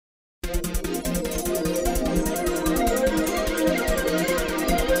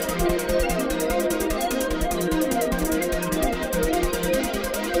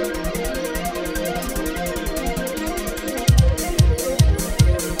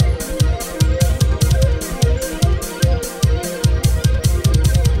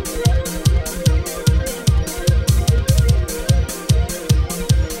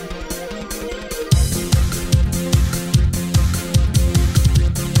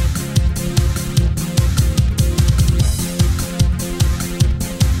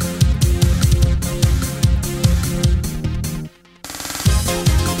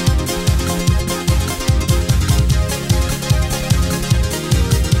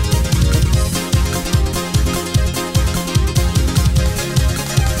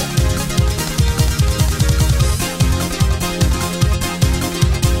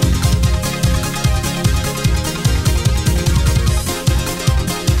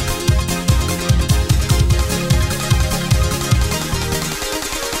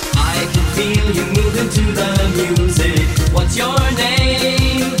feel you moving to the music. What's your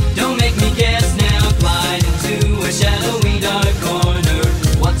name? Don't make me guess now. Glide into a shadowy dark corner.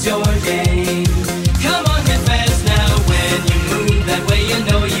 What's your game? Come on, get fast now. When you move that way, you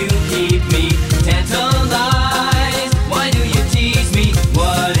know you keep me tantalized. Why do you tease me?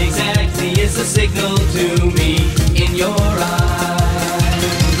 What exactly is the signal to me in your eyes?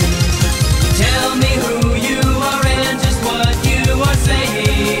 Tell me who you are and just what you are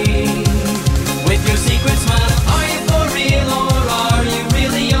saying. With your secret smile, are you for real or are you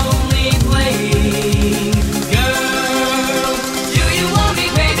really only playing? Girl, do you want me,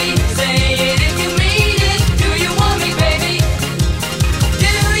 baby? Say it if you mean it. Do you want me, baby?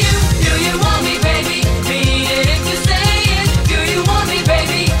 Do you want me, baby? Mean it if you say it. Do you want me,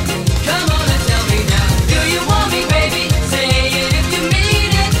 baby? Come on and tell me now. Do you want me, baby? Say it if you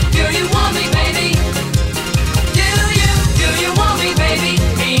mean it. Do you want me, baby? Do you want me, baby?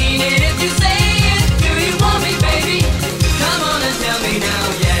 Mean it if you say it. Do you want me, baby? Come on and tell me now,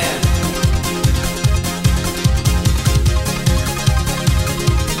 yeah.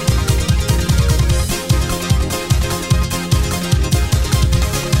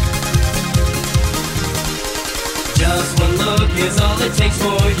 Just one look is all it takes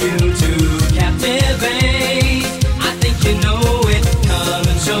for you to